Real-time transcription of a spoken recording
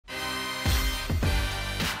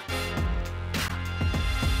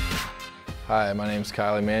Hi, my name's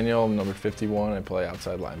Emanuel. I'm number 51. I play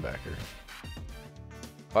outside linebacker.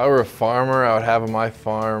 If I were a farmer, I would have on my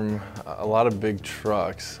farm a lot of big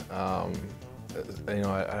trucks. I'd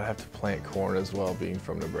have to plant corn as well, being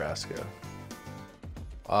from Nebraska.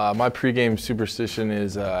 My pregame superstition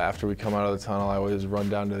is after we come out of the tunnel, I always run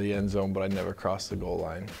down to the end zone, but I never cross the goal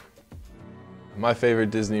line. My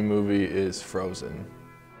favorite Disney movie is Frozen.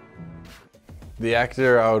 The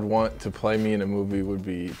actor I would want to play me in a movie would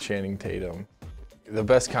be Channing Tatum. The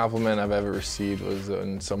best compliment I've ever received was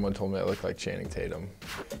when someone told me I looked like Channing Tatum.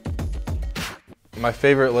 My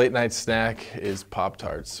favorite late night snack is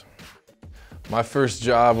Pop-Tarts. My first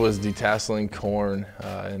job was detasseling corn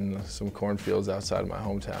in some cornfields outside of my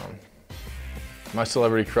hometown. My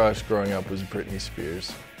celebrity crush growing up was Britney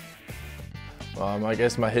Spears. I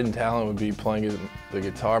guess my hidden talent would be playing the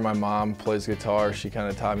guitar. My mom plays guitar. She kind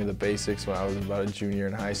of taught me the basics when I was about a junior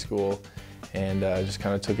in high school, and just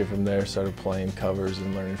kind of took it from there, started playing covers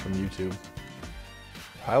and learning from YouTube.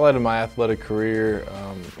 Highlight of my athletic career,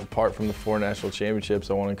 apart from the 4 national championships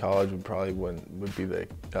I won in college, would be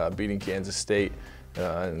beating Kansas State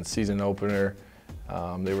in the season opener.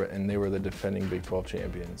 They were the defending Big 12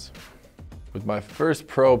 champions. With my first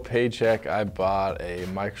pro paycheck, I bought a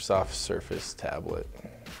Microsoft Surface tablet.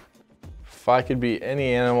 If I could be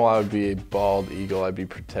any animal, I would be a bald eagle. I'd be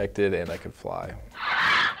protected and I could fly.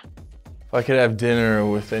 If I could have dinner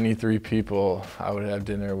with any 3 people, I would have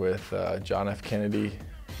dinner with John F. Kennedy,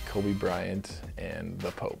 Kobe Bryant, and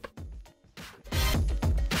the Pope.